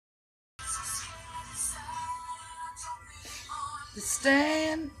to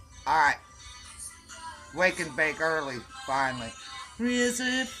stand. Alright. Wake and bake early, finally. Is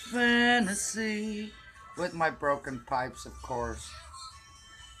it fantasy? With my broken pipes, of course.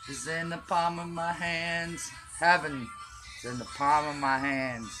 Is in the palm of my hands. Heaven is in the palm of my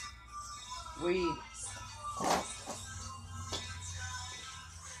hands. Weed.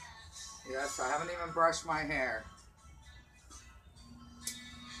 Yes, I haven't even brushed my hair.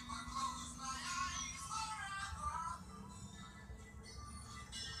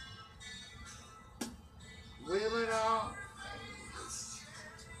 Will it all?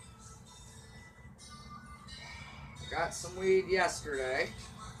 Got some weed yesterday,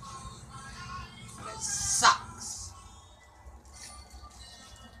 and it sucks.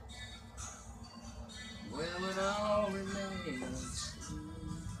 Will it all remain?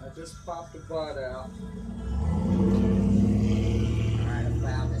 I just popped a bud out. Alright, I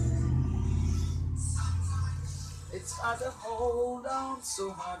found it. It's hard to hold on,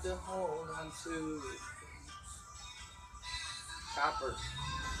 so hard to hold on to. Copper.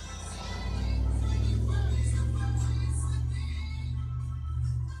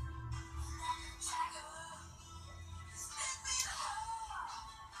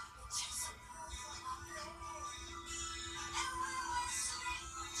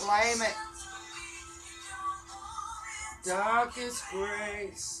 Flame it. Darkest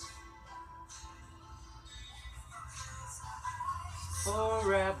grace.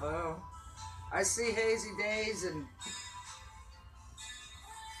 Forever. I see hazy days in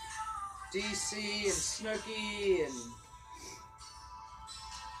DC and Snooki and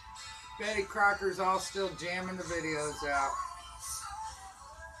Betty Crocker's all still jamming the videos out.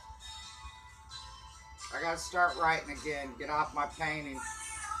 I gotta start writing again, get off my painting.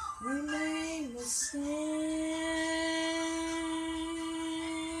 Remain the same.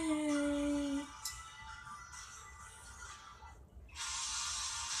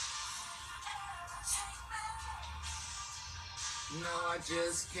 No, I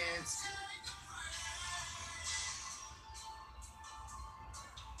just can't.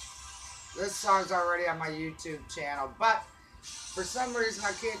 This song's already on my YouTube channel, but for some reason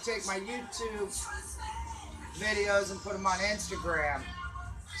I can't take my YouTube videos and put them on Instagram.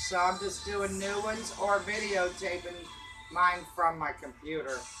 So I'm just doing new ones or videotaping mine from my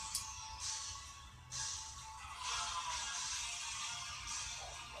computer.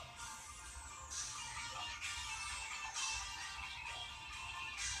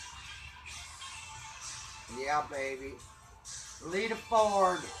 Yeah, baby. Lita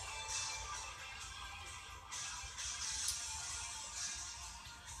Ford.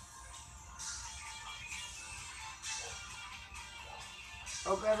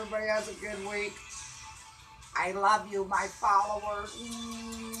 Hope everybody has a good week. I love you, my followers.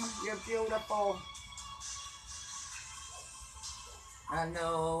 You're beautiful. I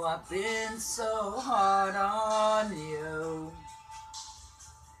know I've been so hard on you.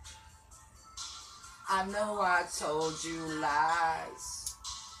 I know I told you lies.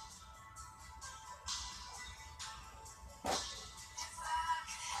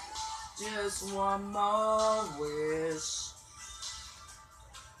 Just one more wish.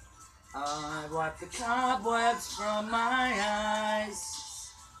 I wipe the cobwebs from my eyes.